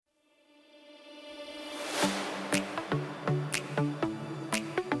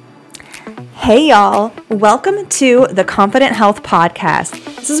Hey y'all, welcome to the Confident Health Podcast.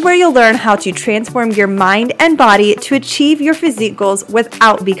 This is where you'll learn how to transform your mind and body to achieve your physique goals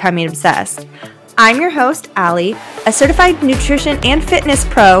without becoming obsessed. I'm your host, Allie, a certified nutrition and fitness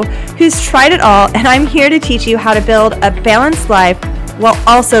pro who's tried it all, and I'm here to teach you how to build a balanced life while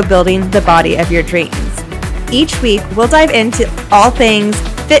also building the body of your dreams. Each week, we'll dive into all things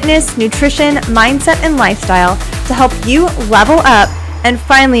fitness, nutrition, mindset, and lifestyle to help you level up and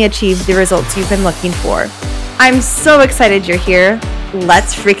finally achieve the results you've been looking for. I'm so excited you're here.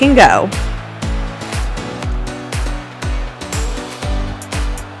 Let's freaking go.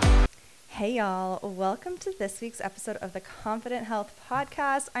 Hey y'all, welcome to this week's episode of the Confident Health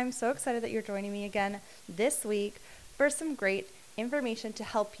Podcast. I'm so excited that you're joining me again this week for some great information to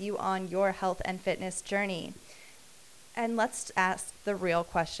help you on your health and fitness journey. And let's ask the real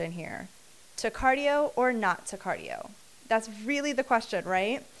question here. To cardio or not to cardio? That's really the question,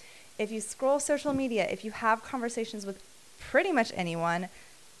 right? If you scroll social media, if you have conversations with pretty much anyone,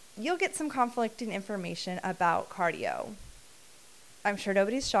 you'll get some conflicting information about cardio. I'm sure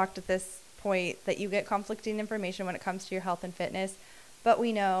nobody's shocked at this point that you get conflicting information when it comes to your health and fitness, but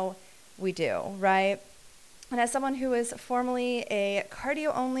we know we do, right? And as someone who was formerly a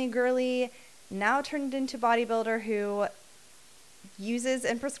cardio-only girly, now turned into bodybuilder who uses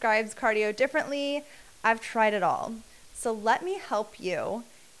and prescribes cardio differently, I've tried it all. So let me help you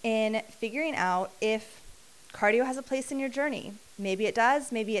in figuring out if cardio has a place in your journey. Maybe it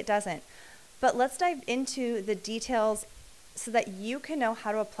does, maybe it doesn't. But let's dive into the details so that you can know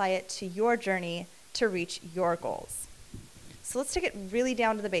how to apply it to your journey to reach your goals. So let's take it really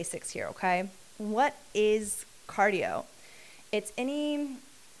down to the basics here, okay? What is cardio? It's any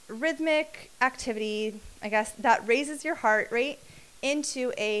rhythmic activity, I guess, that raises your heart rate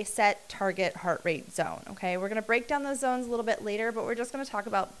into a set target heart rate zone, okay? We're going to break down those zones a little bit later, but we're just going to talk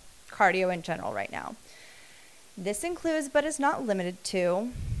about cardio in general right now. This includes, but is not limited to,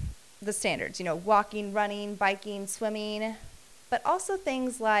 the standards, walking, running, biking, swimming, but also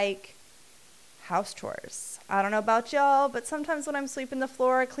things like house chores. I don't know about y'all, but sometimes when I'm sweeping the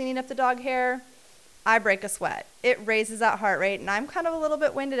floor, cleaning up the dog hair, I break a sweat. It raises that heart rate, and I'm kind of a little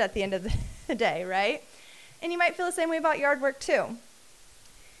bit winded at the end of the day, right? And you might feel the same way about yard work too.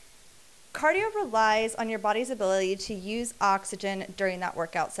 Cardio relies on your body's ability to use oxygen during that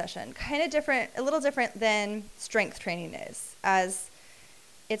workout session. A little different than strength training is, as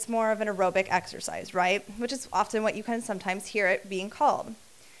it's more of an aerobic exercise, right? Which is often what you can sometimes hear it being called.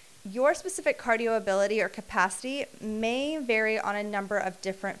 Your specific cardio ability or capacity may vary on a number of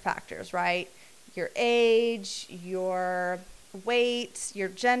different factors, right? Your age, your weight, your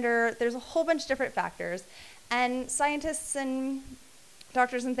gender, there's a whole bunch of different factors. And scientists and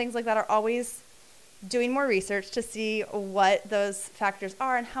doctors and things like that are always doing more research to see what those factors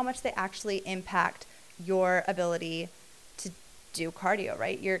are and how much they actually impact your ability to do cardio,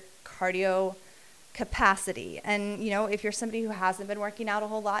 right? Your cardio capacity. And, if you're somebody who hasn't been working out a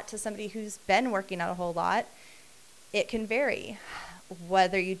whole lot to somebody who's been working out a whole lot, it can vary.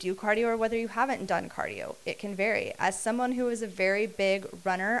 Whether you do cardio or whether you haven't done cardio, it can vary. As someone who is a very big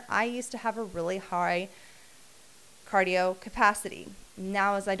runner, I used to have a really high cardio capacity.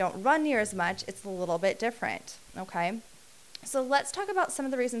 Now, as I don't run near as much, it's a little bit different, okay? So let's talk about some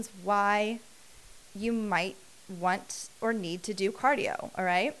of the reasons why you might want or need to do cardio, all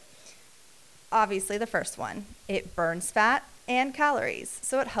right? Obviously, the first one, it burns fat and calories,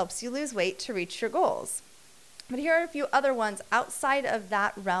 so it helps you lose weight to reach your goals. But here are a few other ones outside of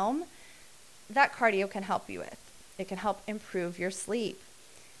that realm that cardio can help you with. It can help improve your sleep.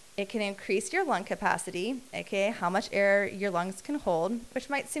 It can increase your lung capacity, aka how much air your lungs can hold, which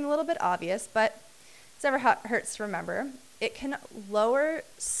might seem a little bit obvious, but it never hurts to remember. It can lower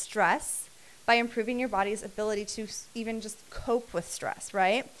stress by improving your body's ability to even just cope with stress,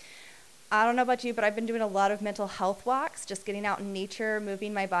 right? I don't know about you, but I've been doing a lot of mental health walks, just getting out in nature,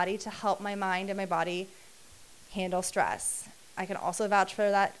 moving my body to help my mind and my body handle stress. I can also vouch for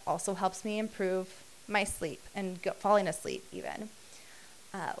that. Also helps me improve my sleep and falling asleep even.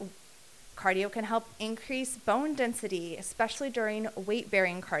 Cardio can help increase bone density, especially during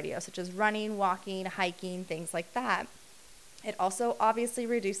weight-bearing cardio, such as running, walking, hiking, things like that. It also obviously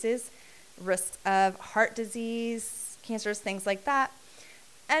reduces risks of heart disease, cancers, things like that.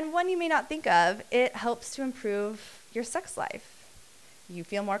 And one you may not think of, it helps to improve your sex life. You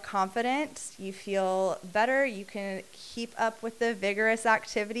feel more confident, you feel better, you can keep up with the vigorous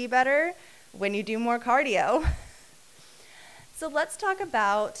activity better when you do more cardio. So let's talk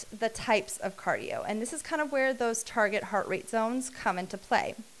about the types of cardio, and this is kind of where those target heart rate zones come into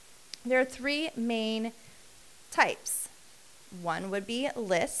play. There are three main types. One would be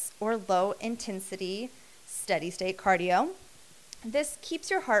LISS, or low intensity steady state cardio. This keeps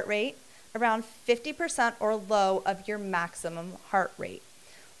your heart rate around 50% or low of your maximum heart rate.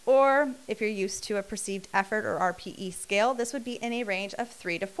 Or if you're used to a perceived effort or RPE scale, this would be in a range of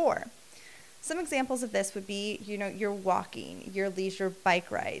 3 to 4. Some examples of this would be, your walking, your leisure bike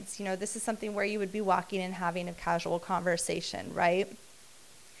rides. This is something where you would be walking and having a casual conversation, right?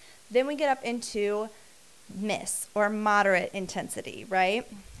 Then we get up into MISS, or moderate intensity, right?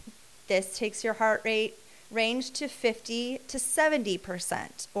 This takes your heart rate range to 50 to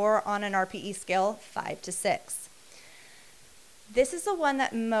 70%, or on an RPE scale, 5 to 6. This is the one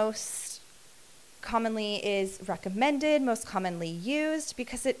that most commonly is recommended, most commonly used,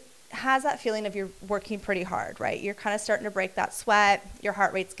 because it has that feeling of you're working pretty hard, right? You're kind of starting to break that sweat, your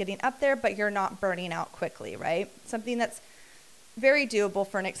heart rate's getting up there, but you're not burning out quickly, right? Something that's very doable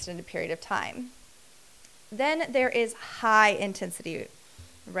for an extended period of time. Then there is high intensity,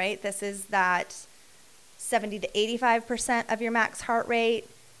 right? This is that 70 to 85% of your max heart rate,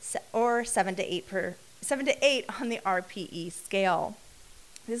 or 7 to 8 on the RPE scale.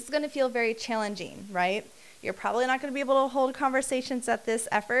 This is going to feel very challenging, right? You're probably not going to be able to hold conversations at this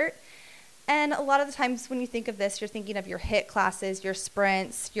effort. And a lot of the times when you think of this, you're thinking of your HIIT classes, your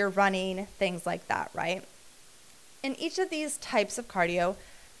sprints, your running, things like that, right? And each of these types of cardio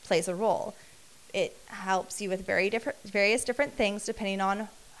plays a role. It helps you with various different things depending on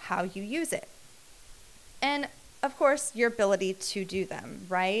how you use it. And of course, your ability to do them,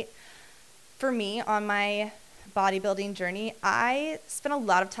 right? For me, on my bodybuilding journey, I spent a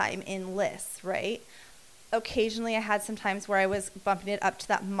lot of time in LISS, right? Occasionally, I had some times where I was bumping it up to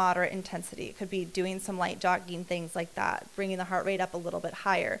that moderate intensity. It could be doing some light jogging, things like that, bringing the heart rate up a little bit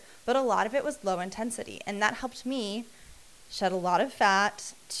higher. But a lot of it was low intensity, and that helped me shed a lot of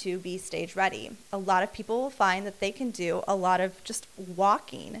fat to be stage ready. A lot of people will find that they can do a lot of just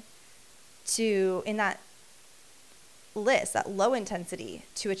walking in that LISS, that low intensity,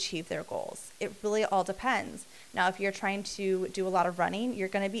 to achieve their goals. It really all depends. Now, if you're trying to do a lot of running, you're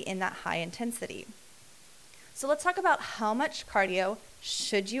going to be in that high intensity. So let's talk about how much cardio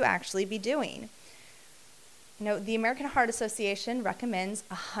should you actually be doing. The American Heart Association recommends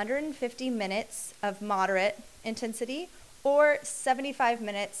 150 minutes of moderate intensity or 75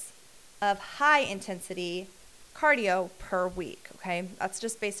 minutes of high intensity cardio per week, okay? That's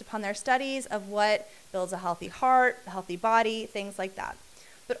just based upon their studies of what builds a healthy heart, a healthy body, things like that.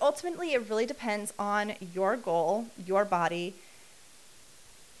 But ultimately, it really depends on your goal, your body,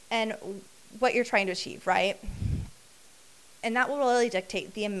 and what you're trying to achieve, right? And that will really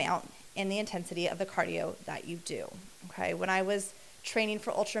dictate the amount and the intensity of the cardio that you do, okay? When I was training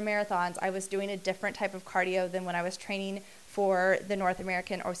for ultra marathons, I was doing a different type of cardio than when I was training for the North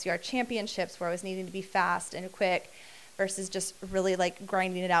American OCR championships, where I was needing to be fast and quick versus just really like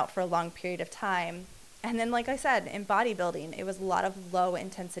grinding it out for a long period of time. And then, like I said, in bodybuilding, it was a lot of low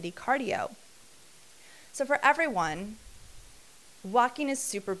intensity cardio. So for everyone, walking is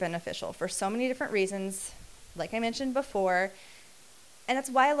super beneficial for so many different reasons, like I mentioned before. And that's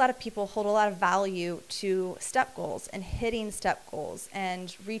why a lot of people hold a lot of value to step goals and hitting step goals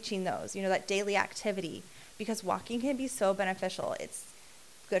and reaching those, that daily activity, because walking can be so beneficial. It's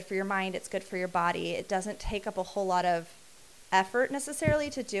good for your mind. It's good for your body. It doesn't take up a whole lot of effort necessarily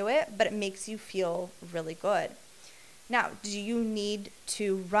to do it, but it makes you feel really good. Now, do you need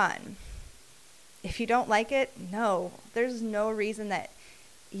to run? If you don't like it, no. There's no reason that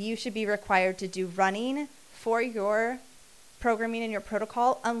you should be required to do running for your programming and your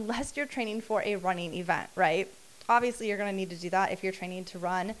protocol unless you're training for a running event, right? Obviously, you're going to need to do that if you're training to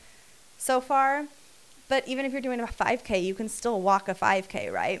run so far. But even if you're doing a 5K, you can still walk a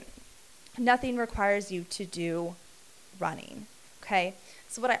 5K, right? Nothing requires you to do running, okay?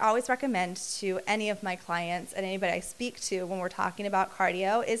 So what I always recommend to any of my clients and anybody I speak to when we're talking about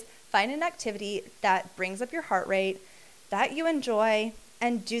cardio is find an activity that brings up your heart rate, that you enjoy,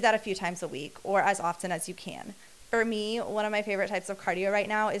 and do that a few times a week or as often as you can. For me, one of my favorite types of cardio right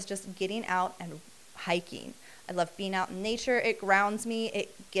now is just getting out and hiking. I love being out in nature. It grounds me.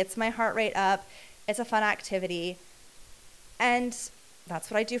 It gets my heart rate up. It's a fun activity. And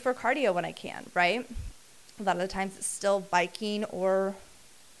that's what I do for cardio when I can, right? A lot of the times it's still biking or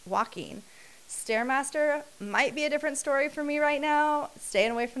walking. Stairmaster might be a different story for me right now,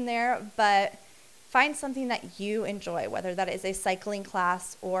 staying away from there, but find something that you enjoy, whether that is a cycling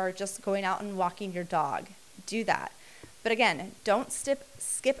class or just going out and walking your dog. Do that. But again, don't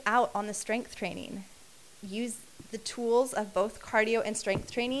skip out on the strength training. Use the tools of both cardio and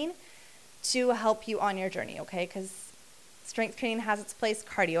strength training to help you on your journey, okay? Because strength training has its place,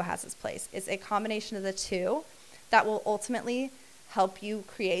 cardio has its place. It's a combination of the two, that will ultimately help you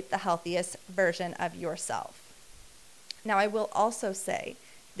create the healthiest version of yourself. Now, I will also say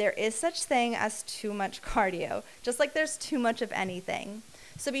there is such thing as too much cardio, just like there's too much of anything.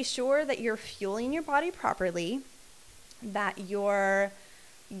 So be sure that you're fueling your body properly, that you're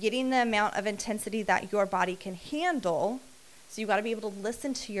getting the amount of intensity that your body can handle. So you got to be able to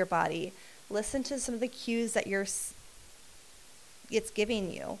listen to your body, listen to some of the cues that it's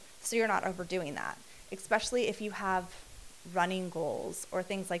giving you, so you're not overdoing that, especially if you have running goals or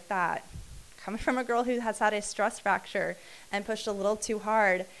things like that. Coming from a girl who has had a stress fracture and pushed a little too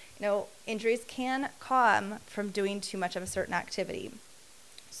hard, injuries can come from doing too much of a certain activity.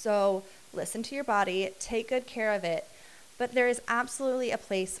 So listen to your body, take good care of it, but there is absolutely a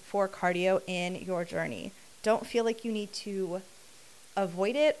place for cardio in your journey. Don't feel like you need to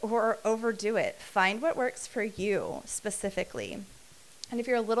avoid it or overdo it. Find what works for you specifically. And if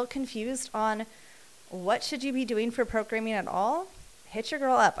you're a little confused on what should you be doing for programming at all, hit your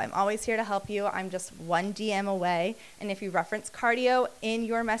girl up. I'm always here to help you. I'm just one DM away. And if you reference cardio in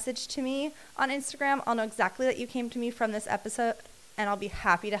your message to me on Instagram, I'll know exactly that you came to me from this episode, and I'll be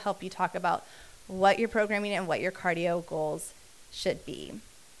happy to help you talk about what your programming and what your cardio goals should be.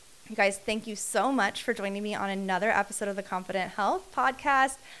 You guys, thank you so much for joining me on another episode of the Confident Health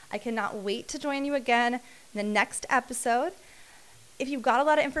Podcast. I cannot wait to join you again in the next episode. If you've got a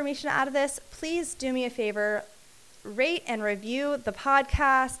lot of information out of this, please do me a favor, rate and review the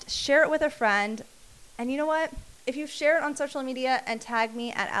podcast, share it with a friend. And you know what? If you share it on social media and tag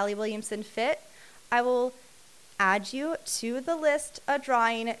me at Allie Williamson Fit, I will add you to the list, a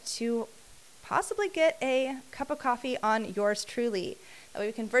drawing to possibly get a cup of coffee on yours truly. That way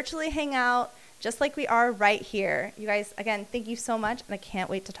we can virtually hang out just like we are right here. You guys, again, thank you so much, and I can't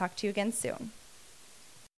wait to talk to you again soon.